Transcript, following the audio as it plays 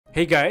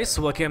Hey guys,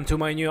 welcome to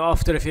my new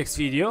After Effects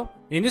video.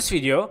 In this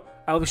video,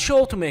 I'll show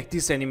how to make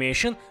this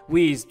animation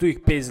with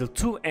Duik Basil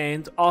 2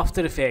 and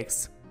After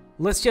Effects.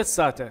 Let's get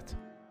started.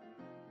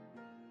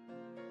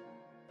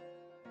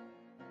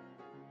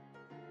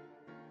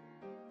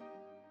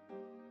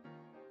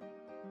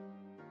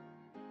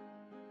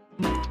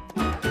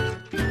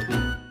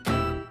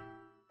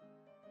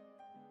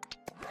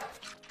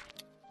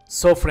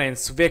 So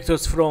friends,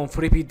 vectors from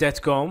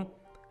freepik.com.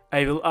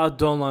 I will add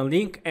download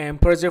link and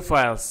project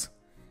files.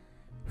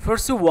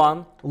 First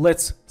one,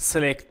 let's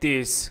select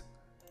this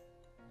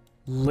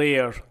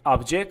layer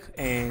object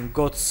and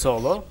go to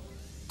solo.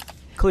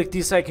 Click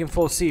this icon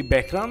for see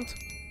background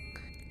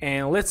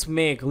and let's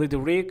make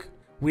little rig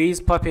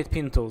with puppet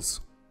pin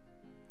tools.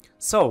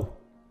 So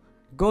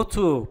go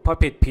to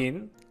puppet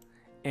pin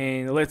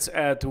and let's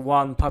add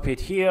one puppet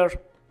here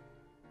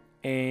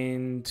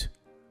and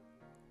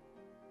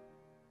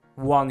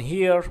one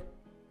here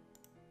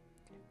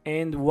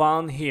and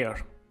one here.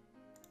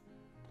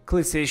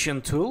 Click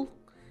selection tool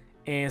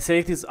and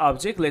select this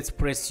object. Let's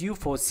press U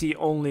for see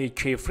only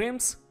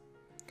keyframes.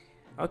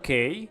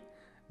 Okay,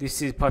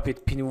 this is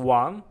puppet pin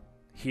 1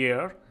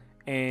 here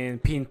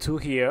and pin 2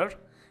 here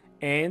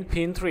and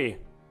pin 3.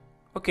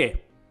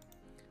 Okay,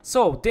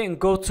 so then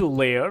go to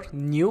layer,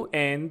 new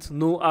and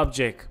null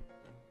object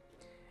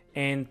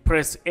and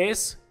press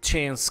S,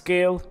 change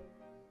scale,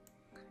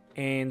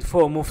 and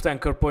for move to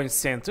anchor point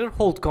center,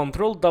 hold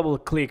Ctrl, double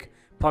click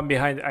pan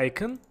behind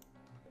icon,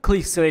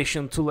 click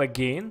selection tool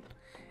again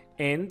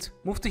and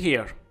move to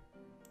here.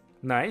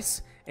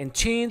 Nice. And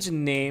change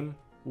name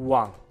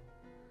 1.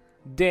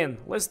 Then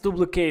let's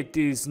duplicate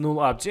this null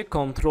object,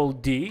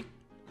 Ctrl D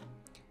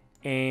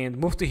and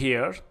move to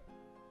here.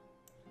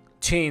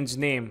 Change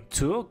name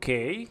 2.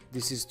 Okay,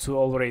 this is 2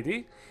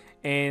 already.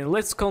 And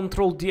let's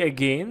Ctrl D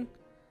again,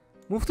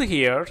 move to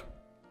here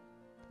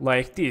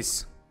like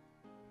this.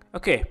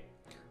 Okay,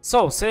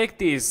 so select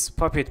this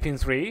puppet pin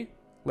 3.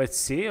 Let's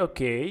see.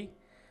 Okay,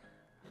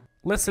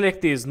 let's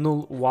select this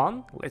null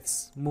 1.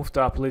 Let's move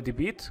up a little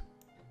bit.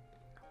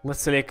 Let's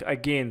select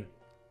again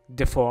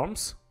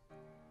deforms.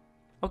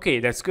 Okay,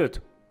 that's good.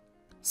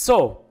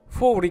 So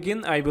for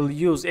rigging I will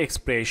use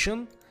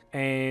expression,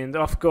 and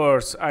of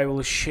course I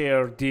will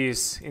share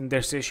this in the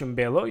description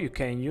below. You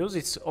can use,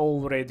 it's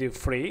already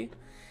free.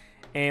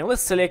 And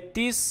let's select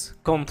this,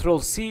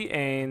 Ctrl C,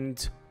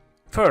 and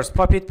first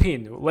puppet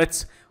pin.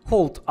 Let's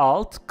hold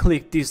Alt,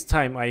 click this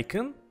time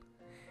icon,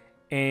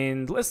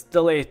 and let's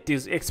delete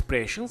these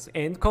expressions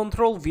and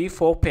Ctrl V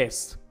for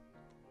paste.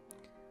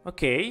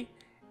 Okay,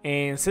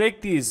 and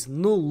select this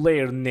null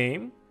layer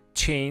name,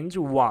 change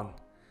 1,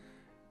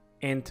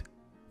 and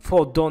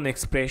for done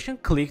expression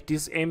click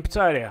this empty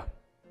area.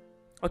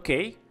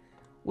 Okay,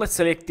 let's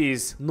select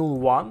this null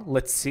 1.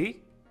 Let's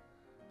see.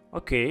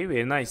 Okay,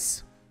 very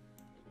nice.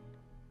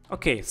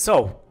 Okay,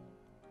 so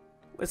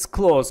let's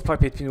close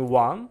puppet pin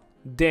 1,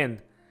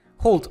 then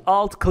hold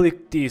Alt,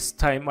 click this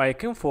time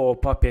icon for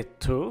puppet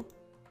 2,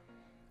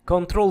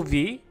 Ctrl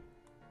V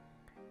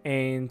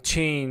and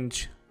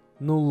change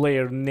null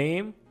layer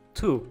name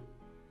 2.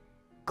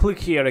 Click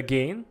here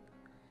again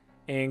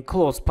and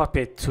close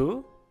puppet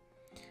 2,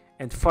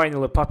 and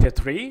finally puppet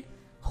 3.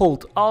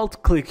 Hold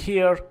Alt, click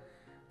here,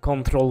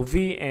 Ctrl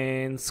V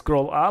and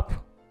scroll up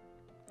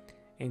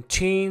and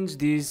change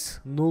this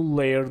null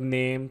layer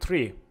name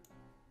 3.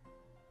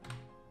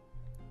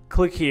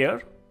 Click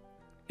here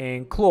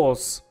and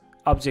close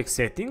object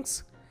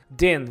settings.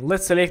 Then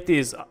let's select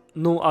this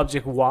null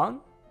object 1.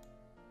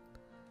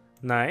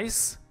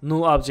 Nice.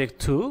 Null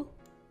object 2.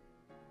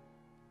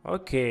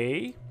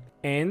 Okay,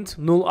 and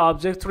null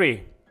object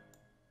 3.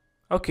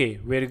 Okay,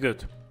 very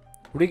good.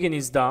 Rigging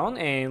is down,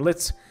 and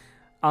let's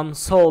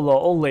unsolo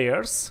all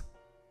layers.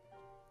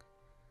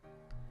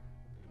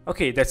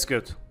 Okay, that's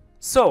good.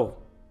 So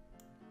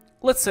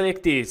let's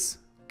select this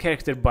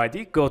character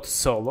body, go to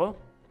solo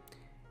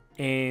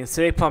and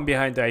select pan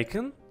behind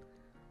icon,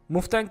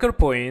 move to anchor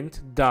point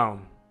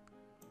down,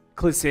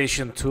 click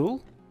selection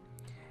tool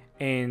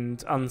and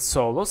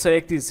unsolo,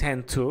 select this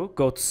hand tool,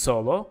 go to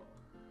solo.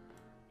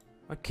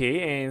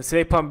 Okay, and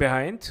select pan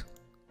behind,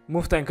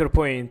 move to anchor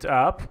point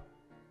up,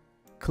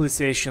 click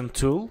selection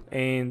tool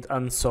and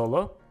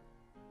unsolo,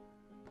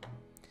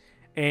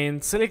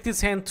 and select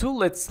this hand tool.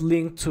 Let's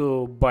link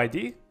to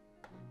body.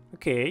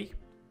 Okay,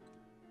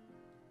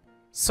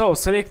 so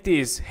select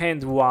this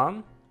hand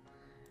 1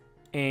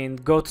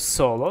 and go to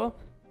solo.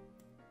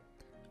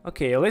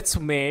 Okay, let's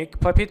make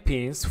puppet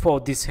pins for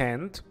this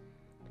hand.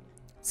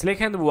 Select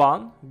hand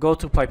 1, go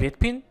to puppet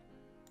pin.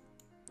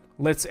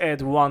 Let's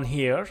add one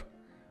here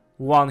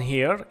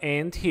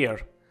and here.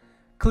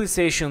 Click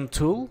selection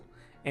tool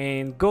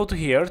and go to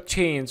here,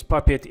 change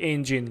puppet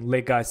engine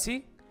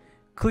legacy.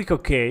 Click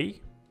OK.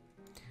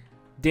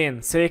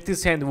 Then select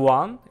this hand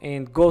 1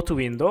 and go to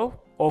window,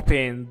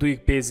 open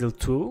Duik Basil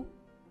 2.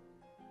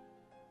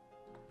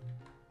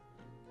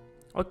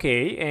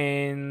 Okay,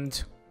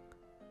 and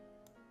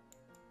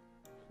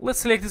let's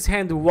select this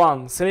hand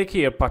 1, select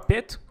here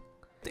puppet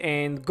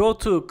and go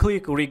to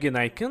click rigging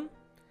icon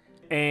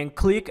and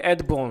click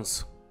add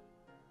bones.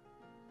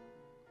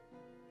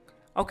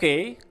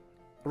 Okay,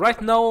 right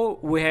now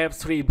we have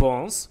 3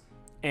 bones,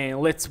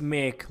 and let's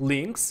make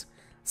links.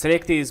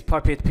 Select is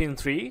puppet pin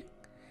 3.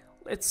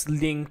 Let's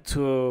link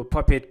to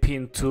puppet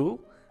pin 2.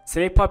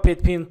 Select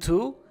puppet pin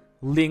 2,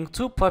 link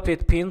to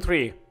puppet pin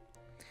 3.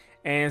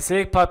 And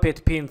select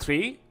puppet pin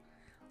 3.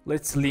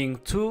 Let's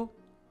link to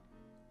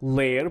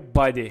layer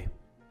body.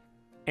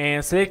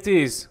 And select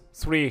these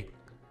 3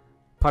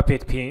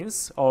 puppet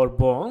pins or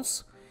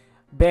bones.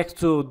 Back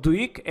to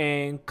Duik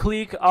and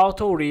click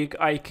Auto Rig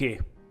I key.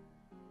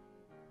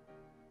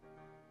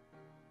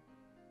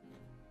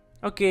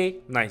 Okay,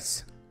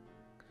 nice.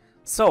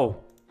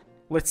 So,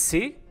 let's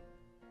see.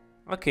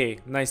 Okay,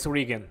 nice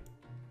rigging.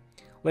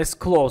 Let's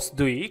close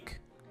Duik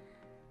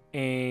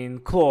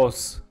and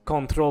close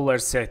controller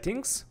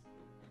settings.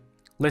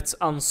 Let's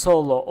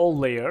unsolo all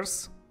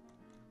layers.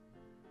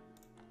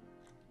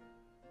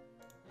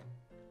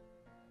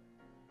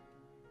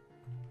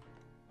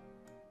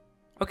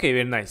 Okay,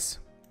 very nice.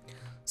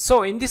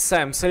 So in this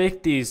time,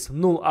 select this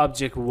null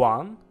object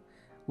 1.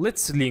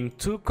 Let's link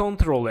to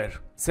controller.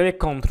 Select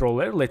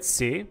controller, let's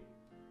see.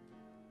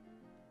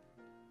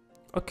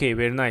 Okay,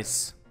 very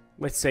nice.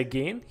 Let's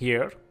again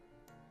here.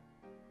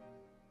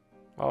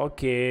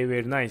 Okay,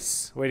 very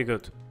nice. Very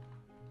good.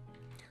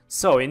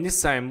 So in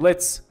this time,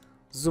 let's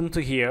zoom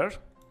to here.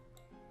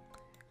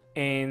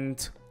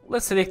 And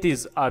let's select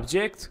this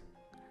object.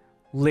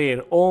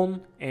 Layer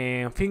on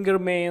and finger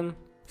main,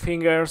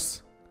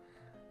 fingers.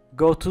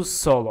 Go to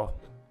solo.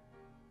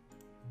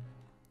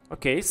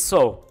 Okay,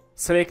 so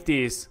select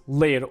this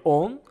layer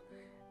on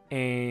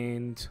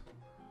and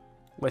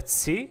let's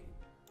see.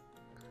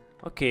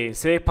 Okay,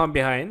 select pan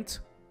behind,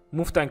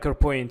 move the anchor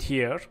point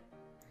here,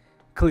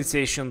 click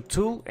session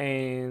tool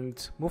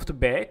and move to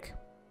back.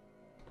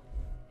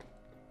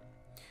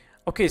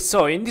 Okay,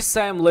 so in this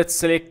time let's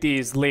select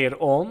this layer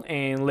on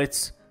and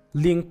let's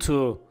link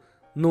to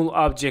null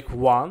object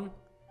 1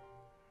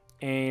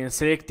 and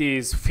select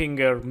this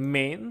finger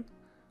main.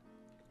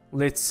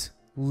 Let's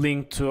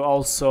link to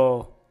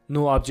also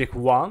null object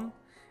 1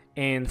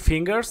 and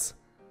fingers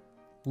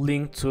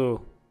link to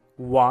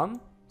 1.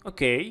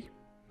 Okay,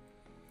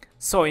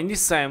 so in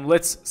this time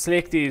let's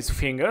select these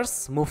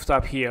fingers, moved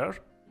up here.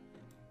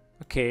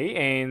 Okay,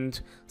 and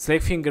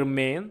select finger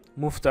main,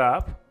 moved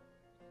up.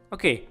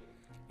 Okay,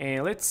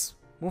 and let's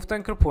move the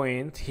anchor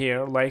point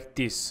here like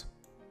this.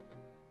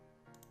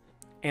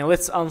 And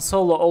let's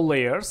unsolo all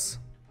layers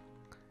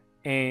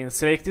and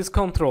select this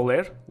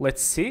controller.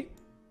 Let's see.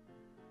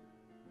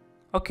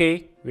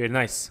 Okay, very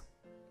nice.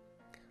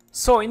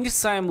 So in this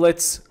time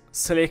let's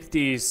select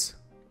this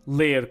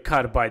layer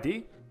car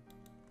body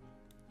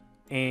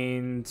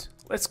and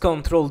let's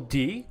Control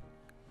D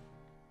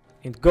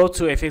and go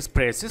to FX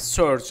presses,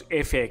 search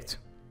effect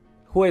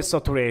hue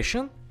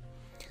saturation,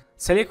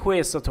 select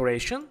hue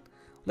saturation.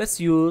 Let's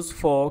use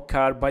for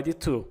car body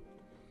 2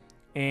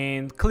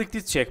 and click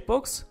this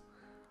checkbox.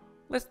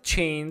 Let's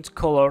change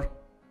color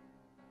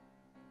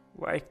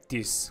like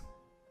this.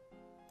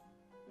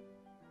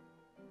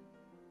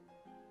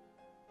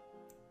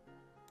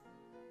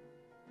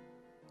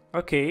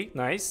 Okay,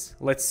 nice.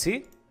 Let's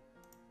see.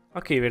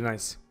 Okay, very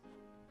nice.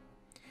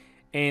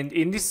 And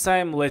in this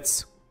time,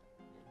 let's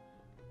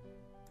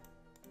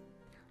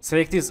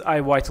select this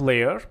eye white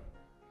layer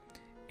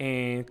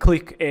and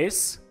click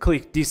S,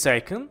 click this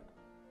icon.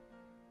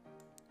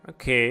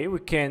 Okay, we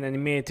can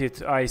animate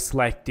it eyes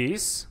like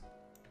this.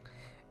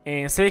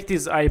 And select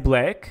this eye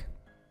black.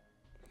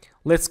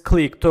 Let's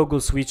click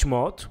toggle switch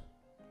mode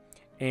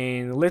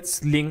and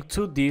let's link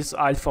to this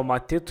alpha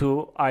matte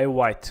to eye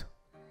white.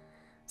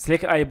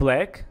 Select eye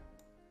black.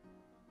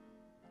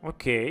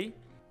 Okay,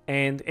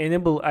 and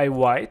enable eye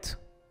white.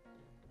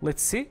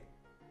 Let's see.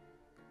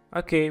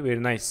 Okay, very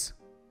nice.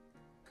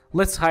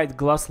 Let's hide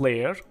glass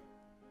layer.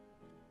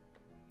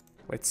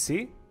 Let's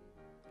see.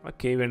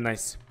 Okay, very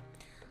nice.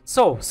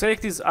 So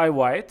select this eye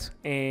white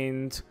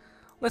and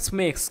let's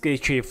make scale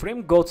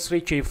keyframe. Go to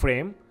 3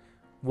 keyframe,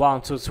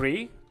 1, 2,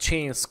 3,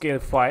 change scale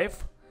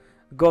 5.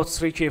 Go to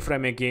 3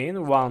 keyframe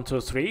again, 1,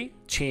 2, 3,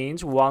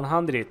 change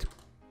 100.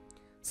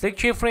 Select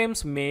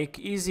keyframes, make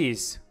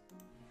easies.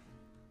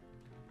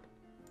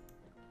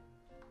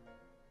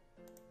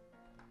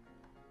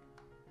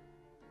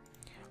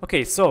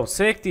 Okay, so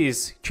select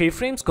these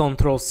keyframes,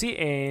 Ctrl C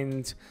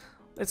and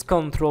let's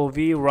Ctrl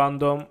V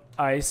random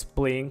eyes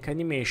blink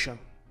animation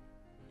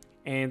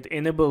and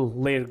enable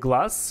layer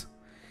glass.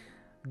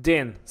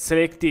 Then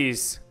select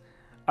this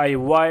eye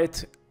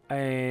white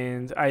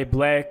and eye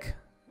black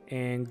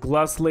and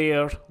glass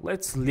layer.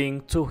 Let's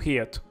link to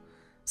head.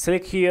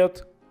 Select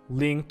head,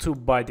 link to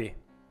body.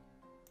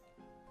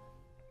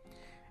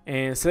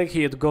 And select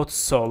head, go to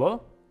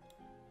solo.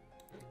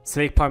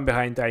 Select pan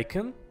behind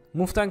icon.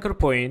 Move the anchor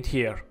point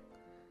here.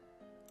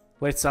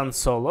 Let's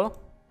unsolo.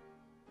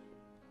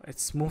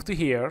 Let's move to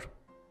here.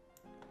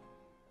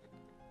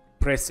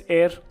 Press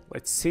R.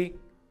 Let's see.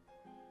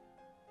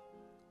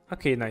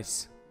 Okay,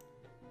 nice.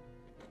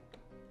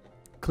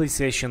 Click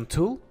session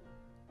tool.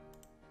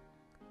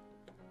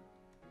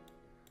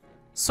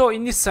 So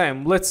in this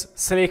time, let's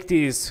select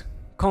this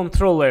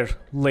controller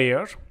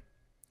layer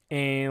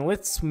and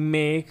let's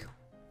make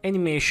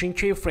animation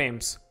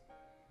keyframes.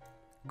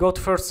 Go to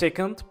first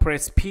second,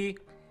 press P,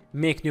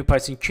 make new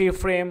paiting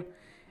keyframe,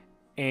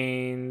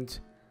 and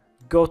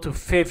go to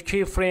 5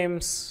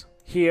 keyframes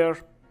here,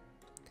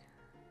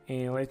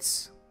 and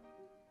let's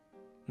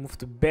move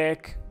to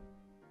back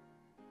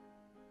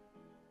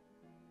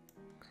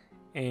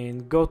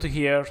and go to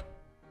here,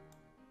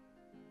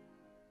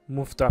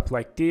 move it up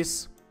like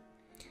this,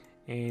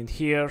 and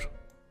here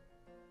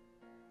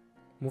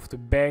move to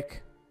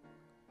back,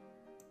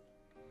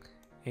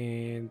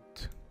 and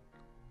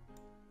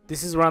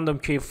this is random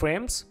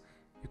keyframes.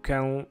 You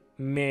can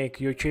make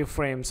your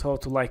keyframes how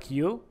to like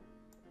you.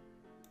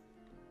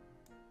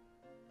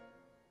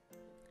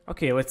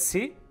 Okay, let's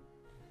see.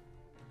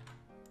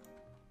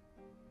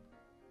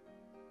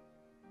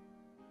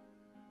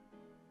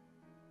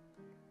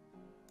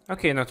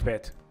 Okay, not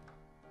bad.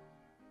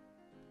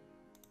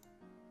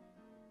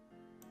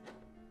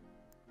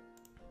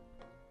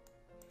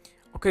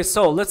 Okay,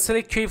 so let's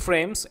select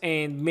keyframes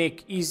and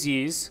make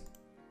easies.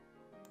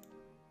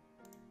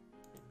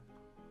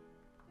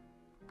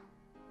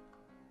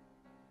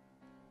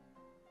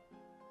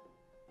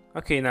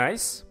 Okay,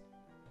 nice.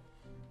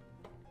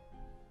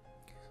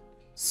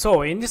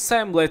 So in this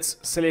time, let's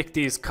select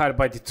this car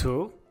body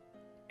 2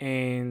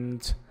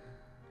 and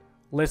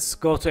let's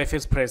go to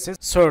FX presets,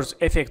 search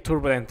effect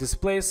turbulent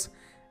displace,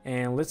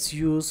 and let's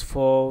use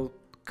for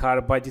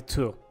car body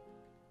 2.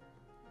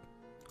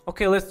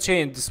 Okay, let's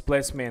change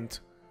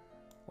displacement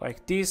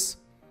like this,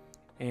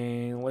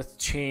 and let's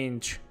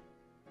change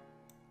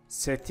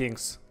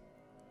settings.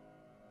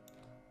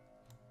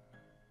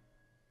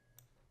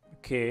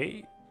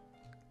 Okay,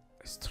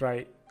 let's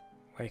try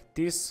like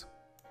this,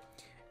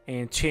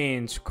 and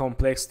change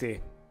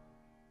complexity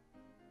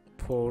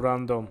for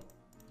random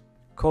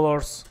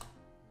colors.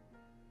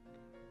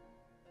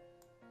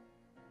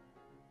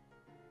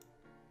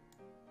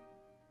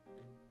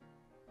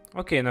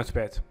 Okay, not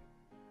bad.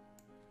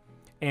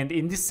 And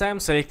in this time,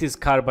 select this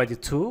car body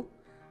 2.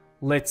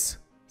 Let's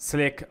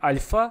select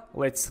alpha.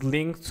 Let's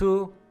link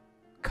to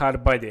car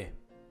body.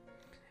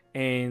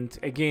 And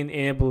again,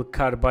 enable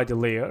car body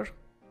layer.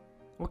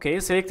 Okay,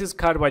 select this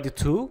car body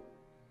 2.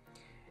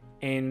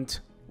 And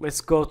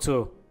let's go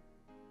to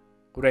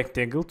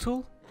rectangle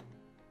tool.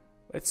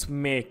 Let's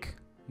make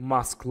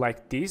mask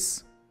like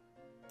this.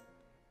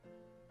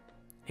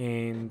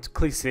 And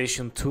click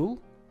selection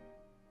tool.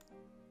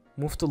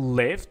 Move to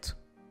left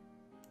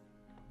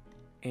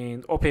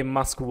and open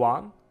mask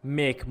 1,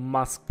 make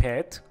mask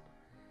path,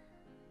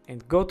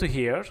 and go to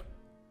here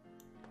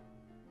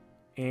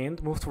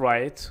and move to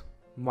right,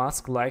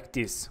 mask like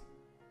this.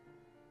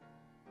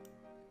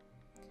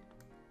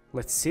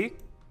 Let's see.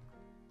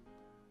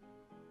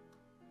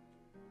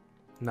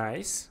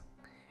 Nice.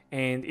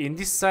 And in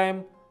this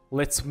time,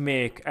 let's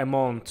make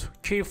amount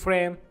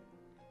keyframe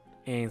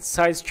and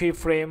size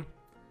keyframe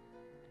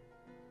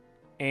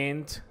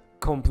and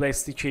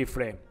complexity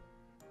keyframe.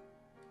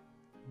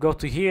 Go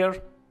to here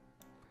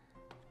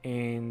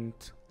and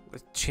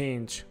let's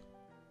change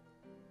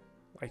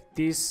like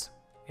this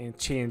and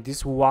change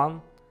this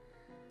one.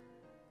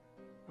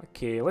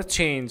 Okay, let's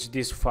change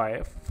this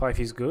 5. 5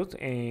 is good,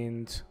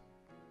 and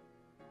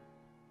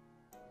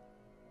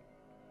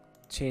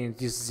change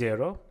this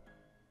 0.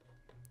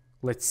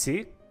 Let's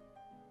see.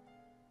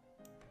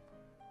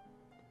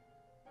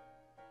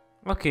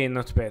 Okay,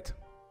 not bad.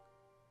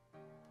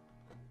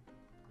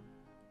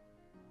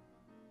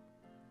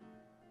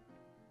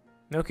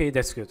 Okay,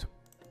 that's good.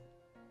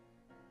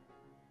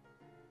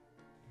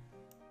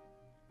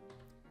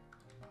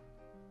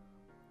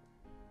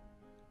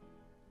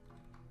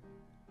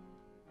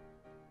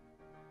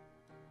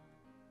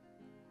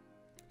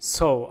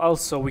 So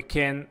also we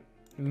can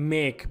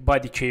make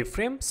body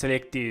keyframe.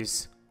 Select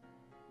this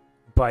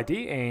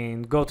body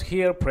and go to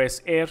here,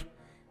 press R,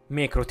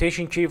 make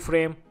rotation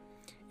keyframe,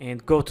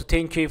 and go to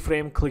 10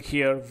 keyframe, click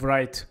here,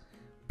 write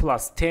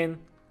 +10,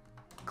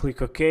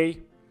 click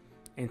OK,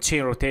 and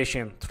change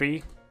rotation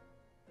 3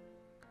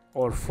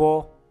 or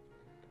 4.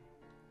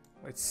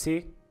 Let's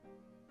see.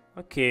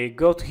 Okay,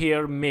 go to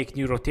here, make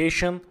new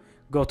rotation,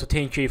 go to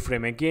 10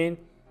 keyframe again.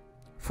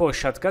 For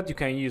shortcut, you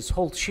can use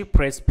hold shift,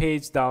 press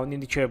page down in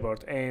the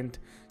keyboard and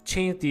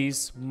change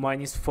this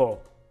 -4.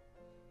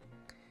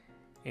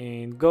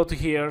 And go to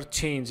here,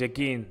 change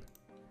again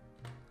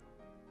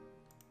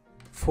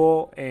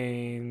 4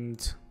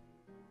 and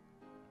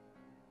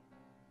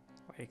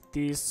like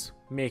this,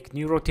 make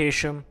new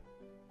rotation.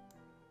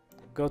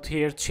 Go to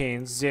here,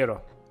 change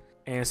 0,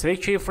 and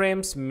select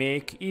keyframes,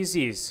 make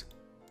easies.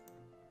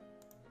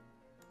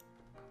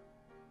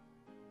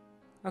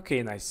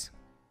 Okay, nice.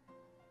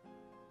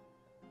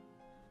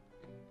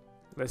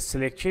 Let's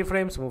select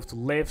keyframes, move to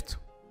left,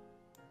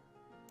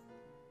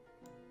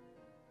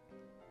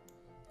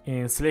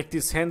 and select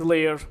this hand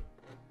layer,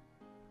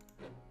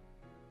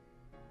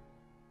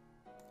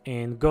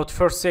 and go to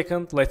first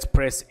second. Let's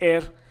press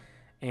R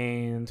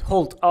and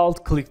hold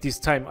Alt, click this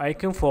time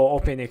icon for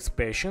open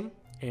expression.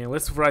 And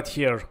let's write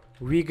here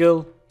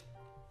wiggle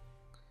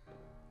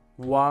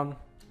 1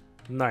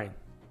 9.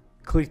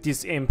 click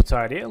this empty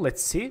area.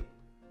 Let's see.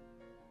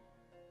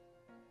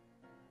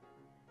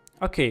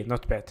 Okay,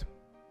 not bad.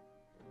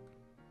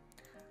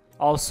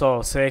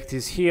 Also select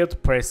this here,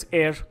 press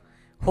R,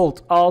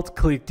 hold Alt,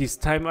 click this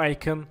time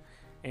icon,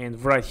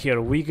 and right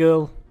here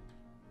wiggle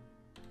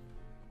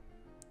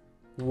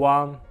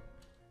 1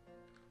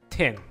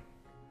 10.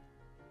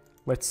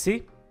 Let's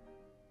see.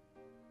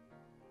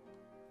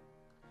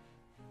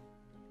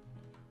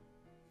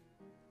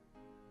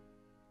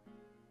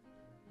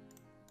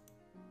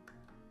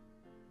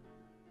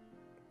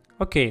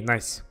 Okay,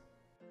 nice.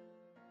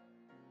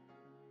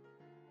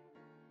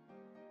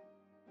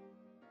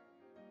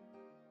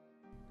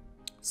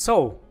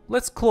 So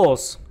let's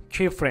close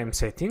keyframe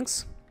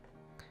settings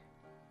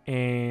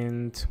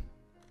and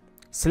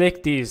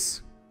select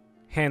this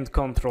hand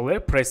controller,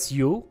 press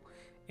U,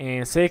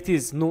 and select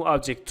this null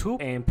object 2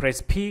 and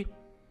press P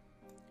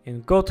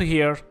and go to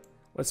here.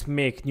 Let's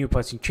make new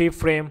passing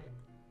keyframe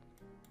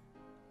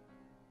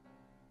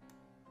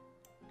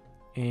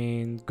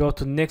and go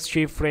to next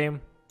keyframe.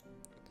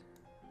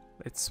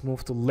 Let's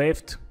move to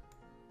left.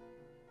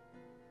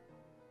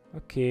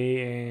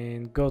 Okay,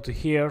 and go to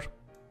here,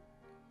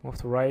 move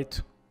to right.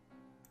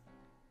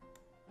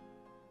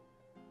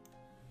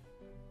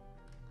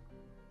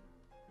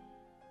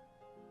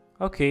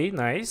 Okay,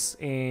 nice.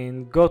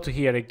 And go to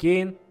here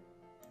again,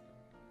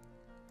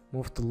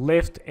 move to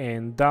left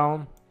and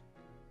down,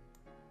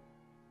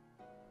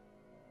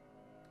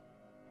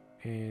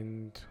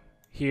 and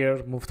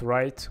here move to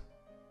right,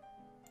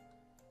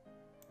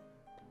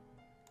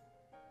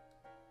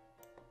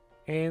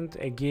 and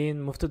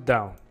again move to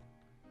down.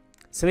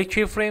 Select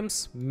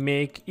keyframes,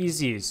 make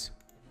easies.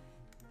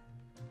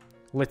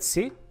 Let's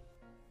see.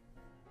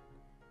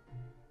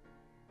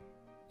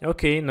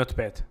 Okay, not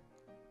bad.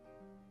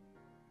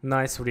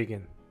 Nice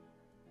rigging.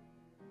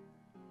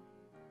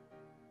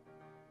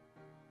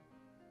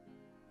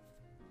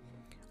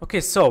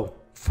 Okay, so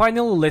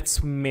finally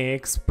let's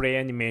make spray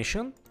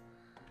animation.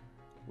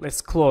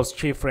 Let's close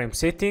keyframe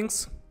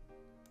settings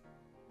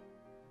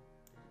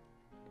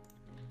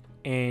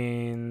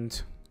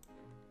and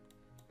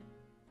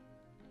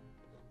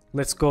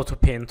let's go to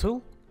pen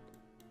tool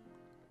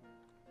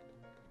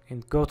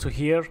and go to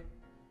here.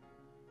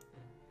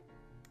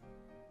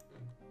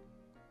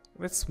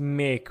 Let's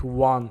make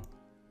one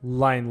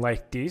line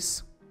like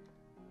this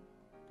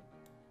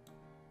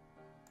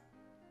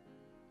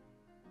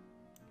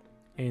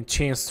and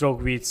change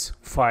stroke width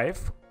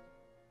 5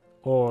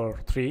 or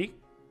 3.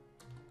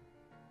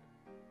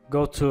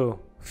 Go to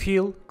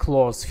fill,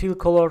 close fill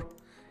color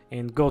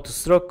and go to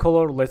stroke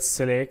color. Let's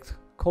select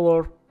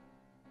color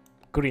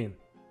green.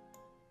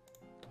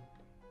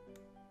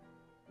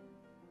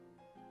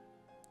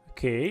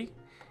 Okay,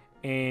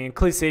 and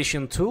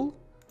clisation tool.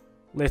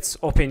 Let's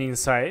open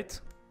inside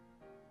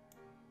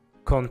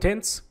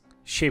contents,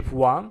 shape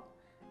 1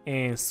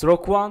 and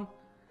stroke 1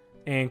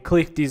 and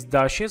click these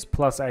dashes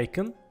plus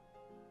icon.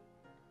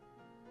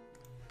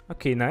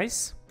 Okay,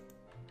 nice.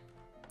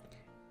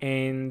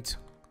 And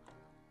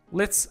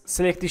let's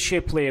select the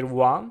shape layer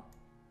 1.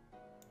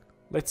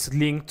 Let's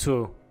link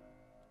to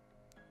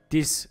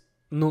this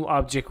null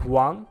object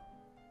 1.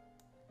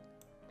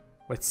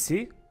 Let's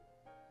see.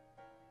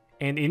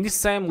 And in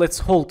this time, let's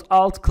hold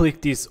Alt,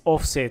 click this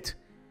offset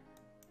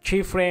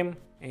keyframe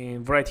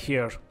and right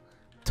here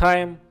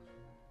time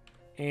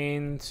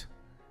and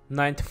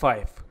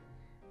 95.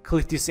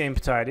 Click this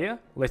empty area.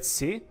 Let's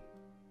see.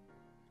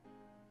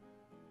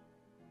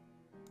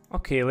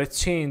 Okay, let's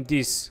change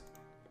this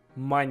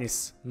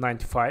minus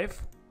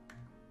 95.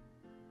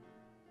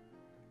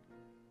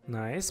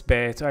 Nice,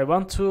 but I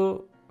want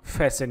to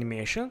fast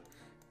animation.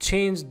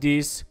 Change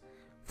this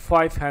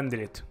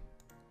 500.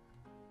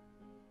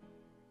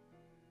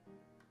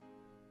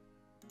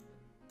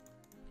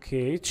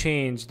 Okay,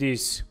 change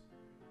this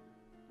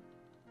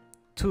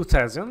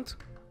 2000.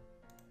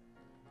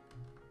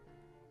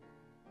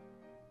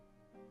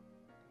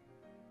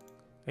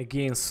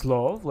 Again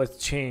slow. Let's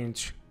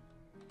change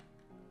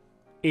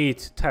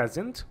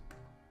 8000.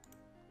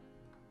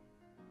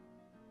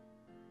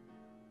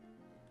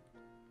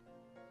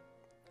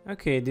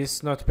 Okay, this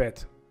is not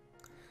bad.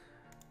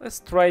 Let's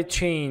try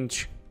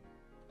change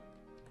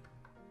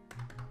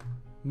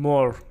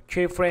more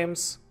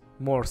keyframes,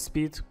 more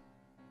speed.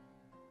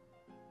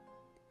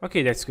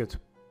 Okay, that's good.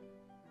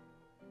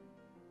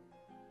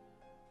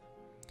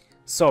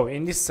 So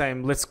in this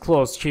time, let's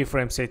close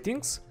keyframe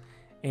settings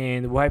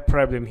and why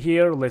problem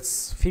here,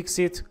 let's fix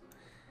it.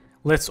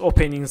 Let's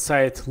open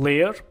inside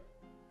layer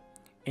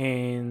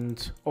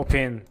and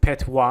open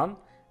path 1,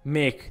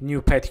 make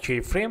new path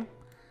keyframe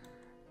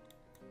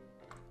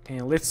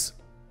and let's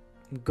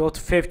go to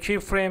 5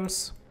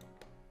 keyframes,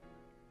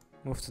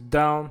 move to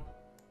down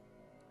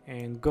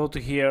and go to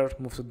here,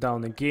 move to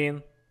down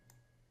again,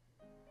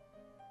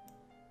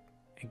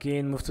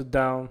 move to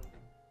down.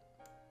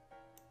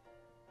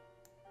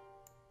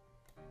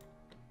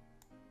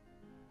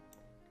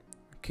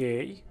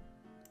 Okay.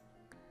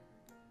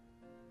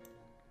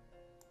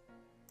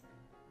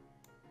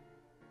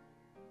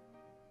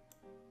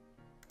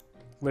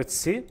 Let's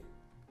see.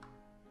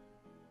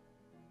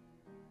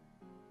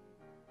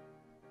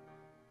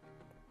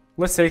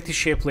 Let's select the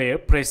shape layer,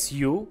 press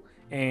U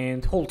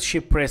and hold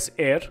shift press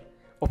R,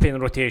 open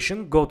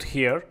rotation, go to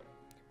here,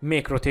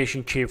 make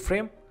rotation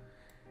keyframe,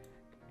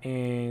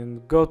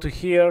 and go to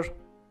here,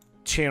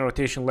 chain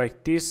rotation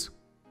like this.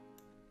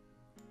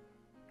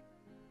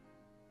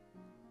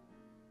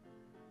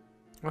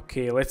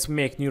 Okay, let's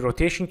make new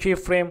rotation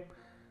keyframe,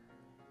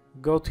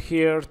 go to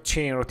here,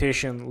 chain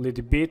rotation a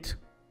little bit,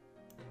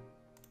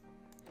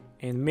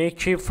 and make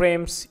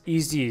keyframes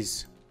easy.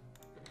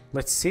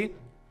 Let's see.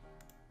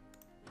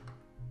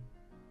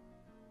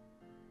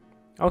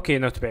 Okay,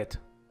 not bad.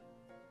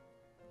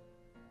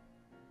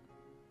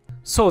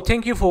 So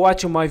thank you for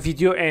watching my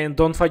video, and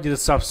don't forget to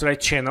subscribe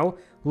channel,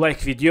 like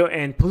video,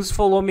 and please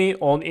follow me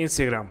on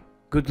Instagram.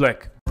 Good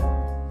luck.